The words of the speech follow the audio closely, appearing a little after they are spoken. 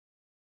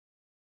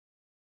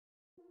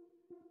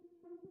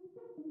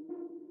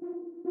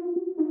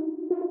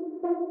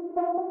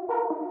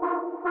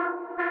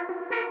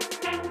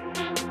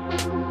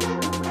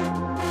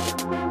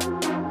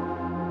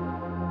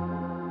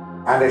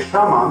And a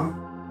shaman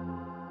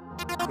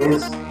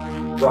is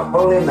the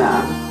holy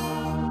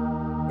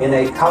man in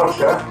a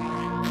culture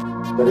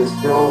that is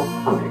still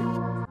hunting.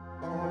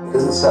 It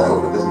isn't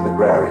settled, it isn't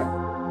agrarian.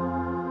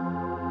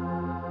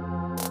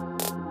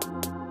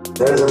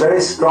 There is a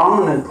very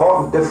strong and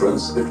important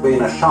difference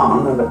between a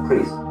shaman and a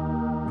priest.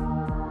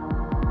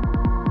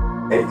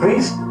 A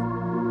priest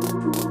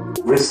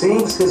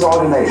receives his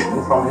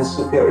ordination from his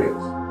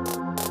superiors.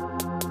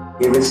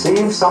 He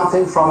receives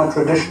something from a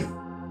tradition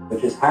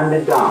which is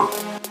handed down.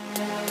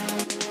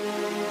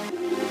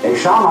 A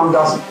shaman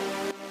doesn't.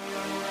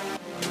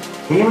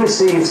 He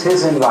receives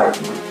his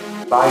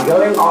enlightenment by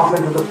going off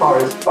into the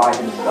forest by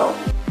himself,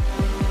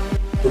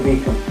 to be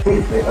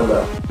completely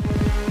alone.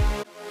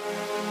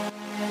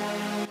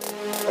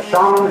 A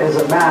shaman is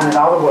a man, in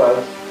other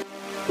words,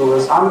 who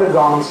has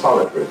undergone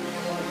solitude.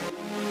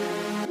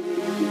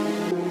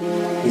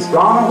 He's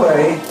gone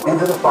away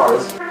into the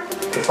forest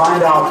to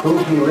find out who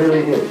he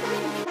really is,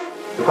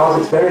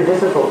 because it's very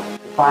difficult to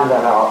find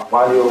that out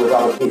while you're with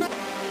other people.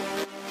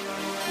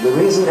 The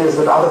reason is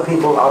that other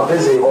people are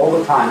busy all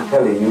the time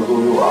telling you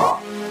who you are,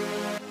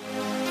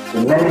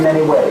 in many,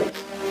 many ways.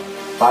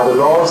 By the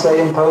laws they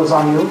impose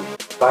on you,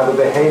 by the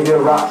behavior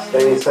ruts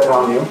they set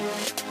on you,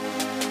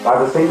 by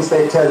the things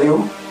they tell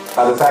you,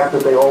 by the fact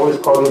that they always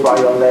call you by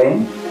your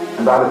name,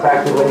 and by the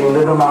fact that when you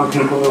live among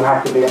people you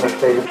have to be in a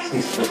state of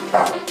ceaseless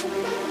travel.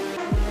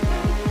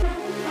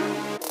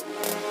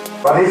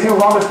 But if you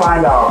want to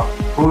find out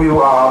who you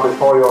are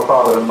before your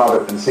father and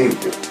mother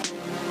conceived you,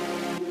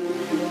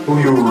 who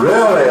you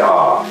really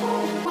are,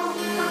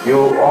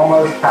 you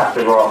almost have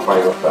to go off by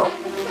yourself.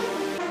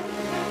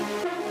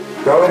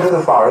 Go into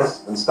the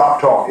forest and stop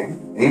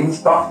talking, even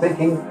stop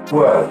thinking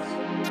words,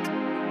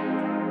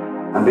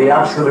 and be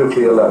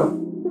absolutely alone.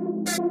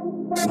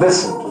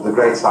 Listen to the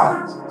great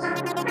silences.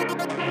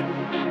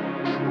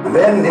 And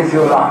then, if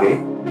you're lucky,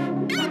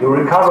 you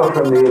recover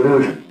from the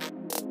illusion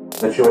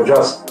that you're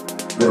just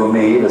little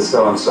me, the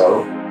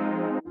so-and-so,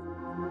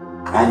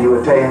 and you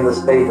attain the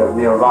state of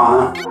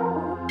nirvana,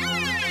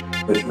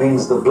 which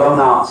means the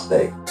blown-out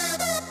state,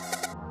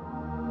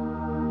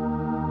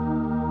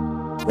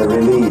 the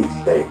relieved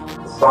state,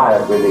 the sigh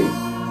of relief.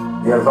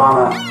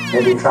 Nirvana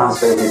may be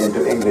translated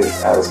into English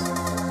as,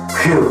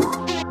 phew.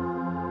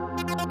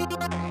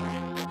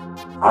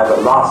 I've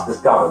at last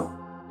discovered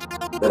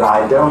that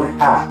I don't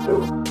have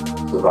to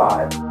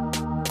survive.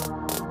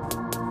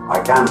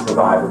 I can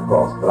survive, of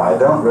course, but I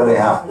don't really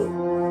have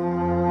to.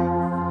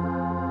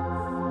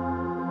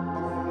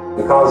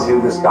 Because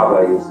you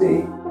discover, you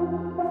see,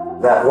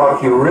 that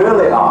what you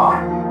really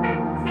are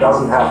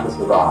doesn't have to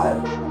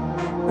survive,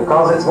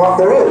 because it's what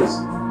there is.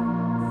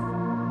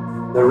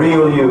 The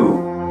real you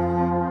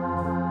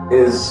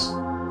is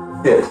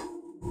it,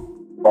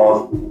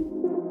 or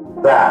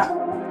that,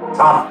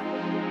 tat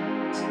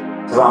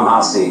tvam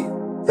asi,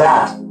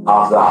 that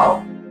art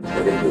thou, the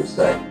Hindus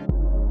say.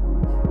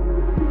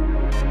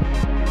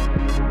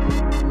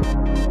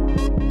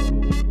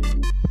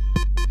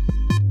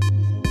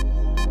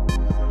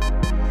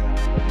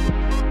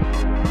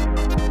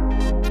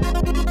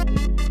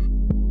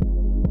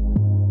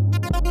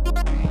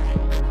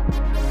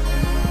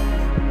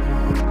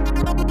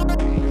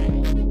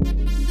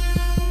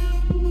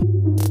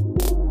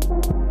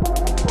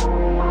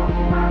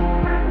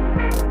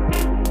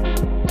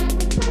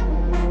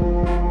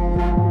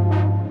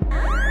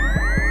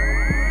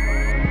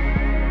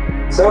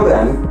 So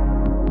then,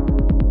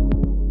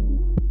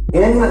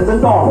 in the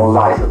normal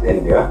life of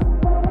India,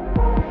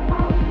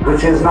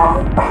 which is not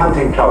a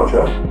hunting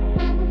culture,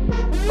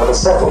 but a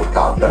settled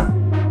culture,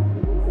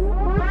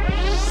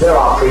 there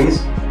are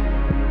priests,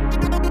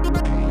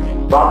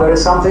 but there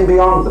is something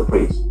beyond the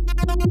priest.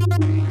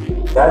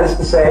 That is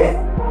to say,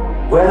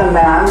 when a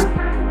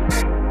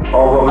man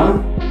or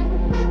woman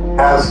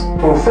has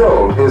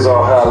fulfilled his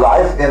or her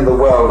life in the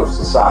world of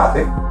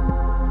society,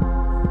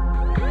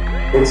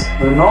 it's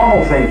the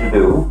normal thing to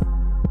do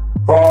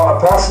for a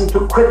person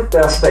to quit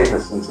their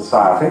status in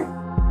society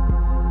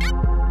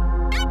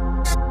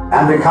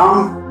and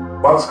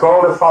become what's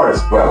called a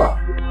forest dweller.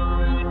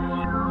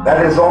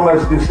 That is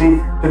almost, you see,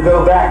 to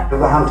go back to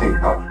the hunting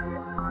culture.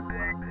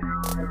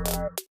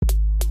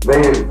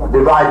 They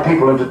divide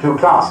people into two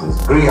classes: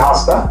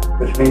 grihasta,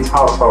 which means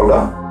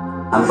householder,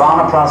 and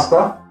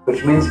vanaprastha,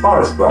 which means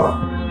forest dweller.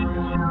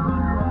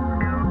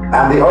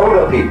 And the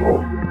older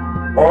people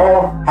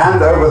all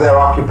hand over their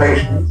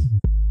occupations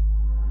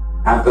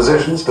and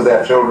positions to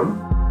their children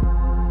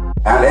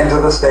and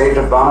enter the stage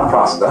of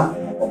vanaprastha,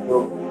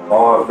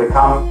 or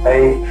become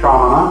a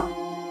shramana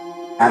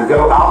and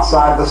go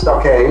outside the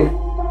stockade.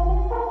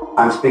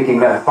 I'm speaking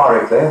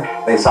metaphorically.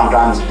 They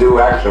sometimes do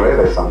actually,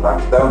 they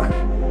sometimes don't,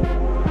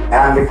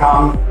 and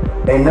become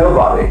a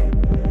nobody.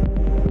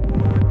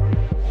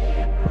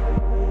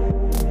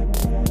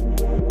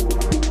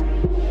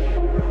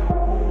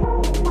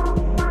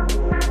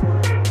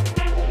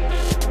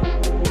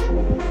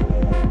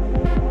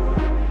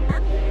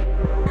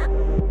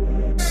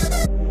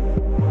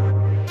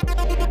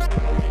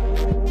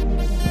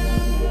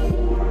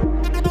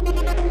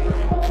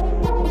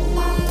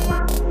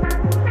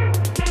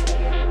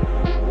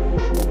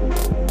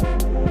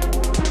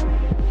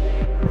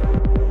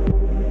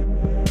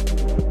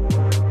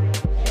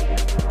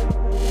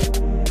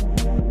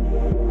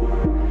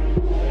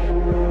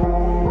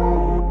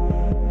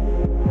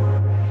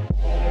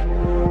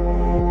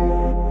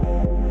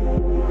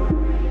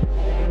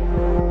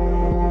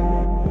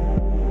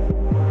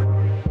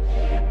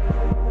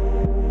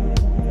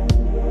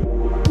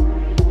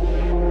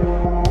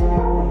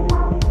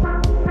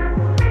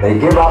 They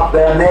give up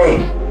their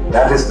name.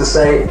 That is to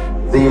say,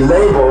 the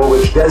label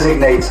which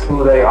designates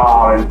who they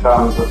are in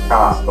terms of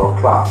caste or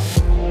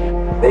class.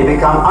 They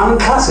become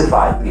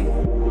unclassified people.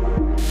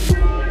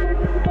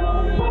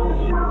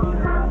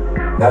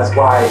 That's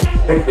why,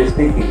 strictly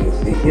speaking, you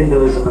see,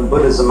 Hinduism and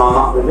Buddhism are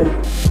not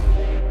religions.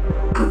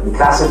 You can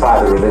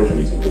classify the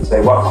religions. You can say,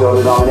 what's your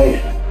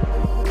denomination?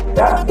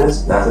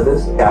 Baptist,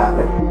 Methodist,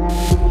 Catholic,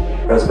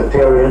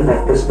 Presbyterian,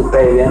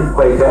 Episcopalian,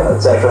 Quaker,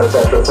 etc.,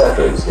 etc.,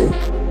 etc., you see.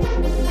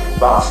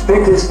 But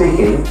strictly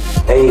speaking,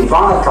 a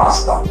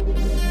Vanaprastha,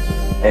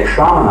 a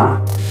Shramana,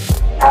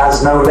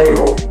 has no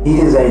label. He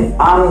is an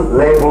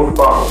unlabeled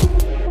bottle.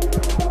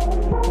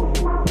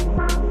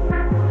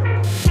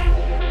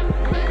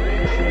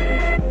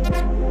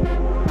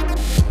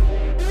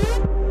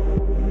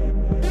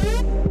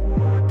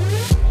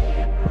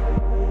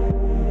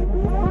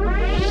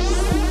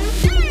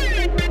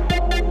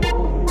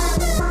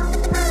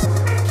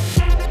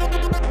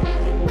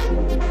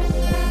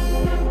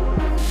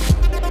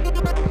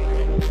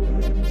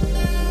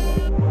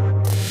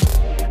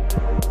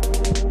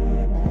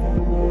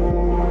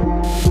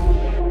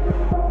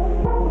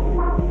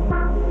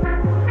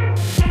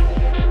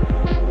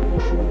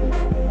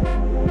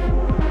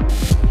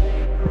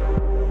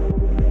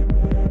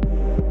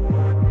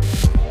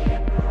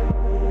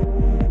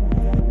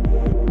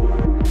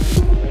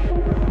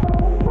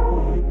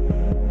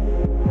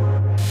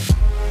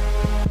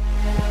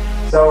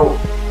 So,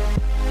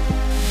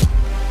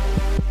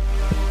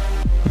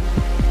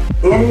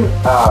 in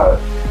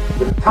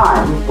the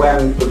time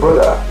when the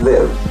Buddha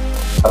lived,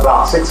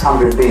 about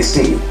 600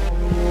 BC,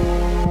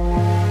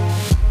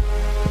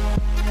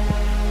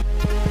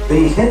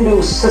 the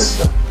Hindu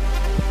system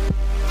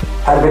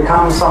had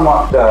become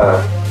somewhat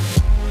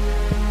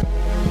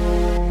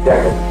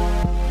decadent.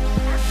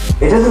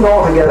 It isn't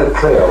altogether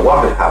clear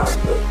what had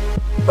happened to it,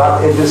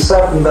 but it is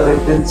certain that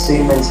it did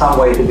seem in some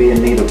way to be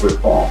in need of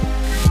reform.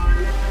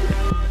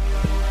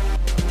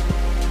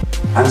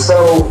 And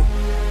so,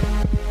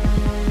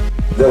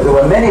 there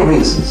were many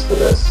reasons for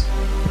this.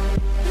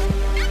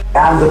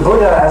 And the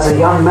Buddha, as a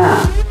young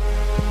man,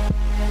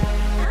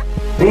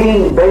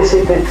 being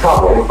basically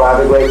troubled by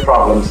the great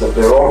problems that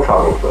we're all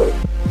troubled with,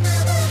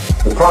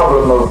 the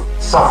problem of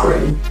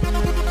suffering,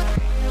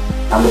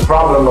 and the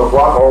problem of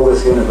what all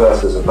this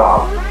universe is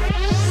about,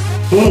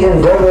 he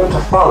endeavored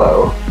to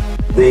follow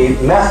the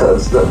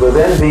methods that were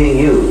then being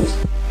used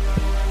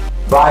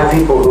by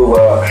people who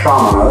were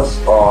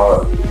shamanas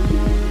or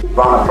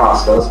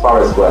vanaprasthas,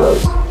 forest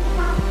dwellers.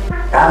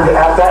 And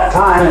at that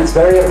time, it's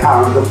very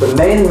apparent that the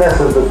main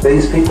method that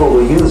these people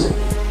were using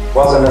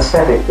was an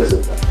ascetic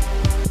discipline.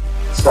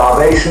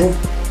 Starvation,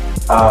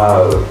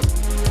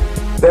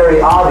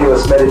 very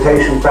arduous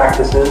meditation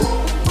practices,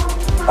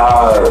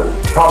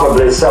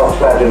 probably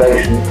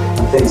self-flagellation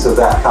and things of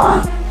that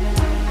kind.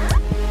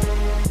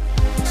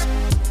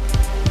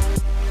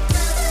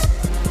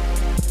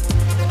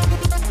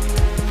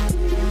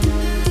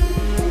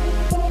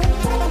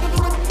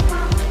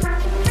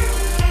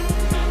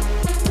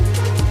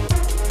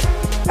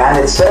 And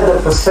it's said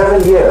that for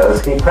 7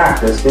 years he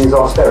practiced these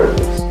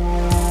austerities.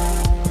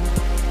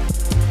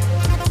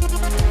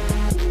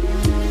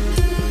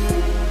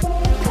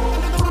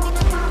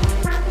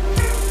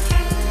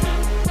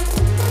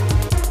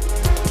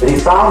 But he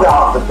found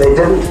out that they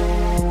didn't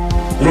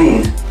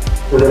lead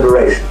to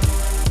liberation.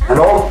 And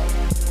all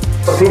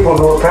the people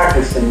who were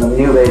practicing them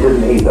knew they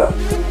didn't either.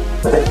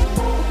 But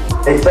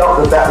they felt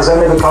that that was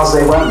only because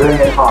they weren't doing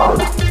it hard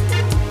enough.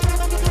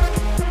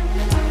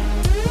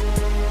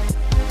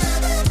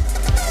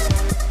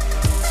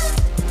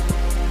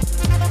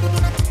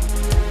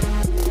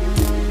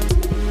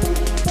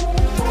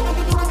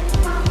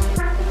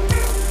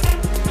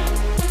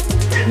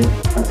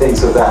 And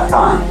things of that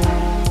kind.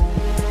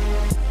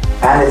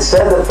 And it's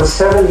said that for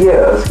 7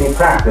 years he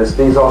practiced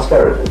these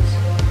austerities.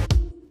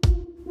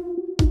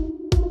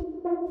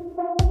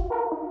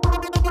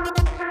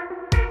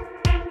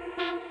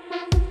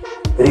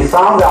 But he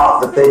found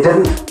out that they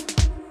didn't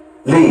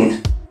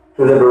lead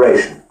to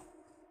liberation.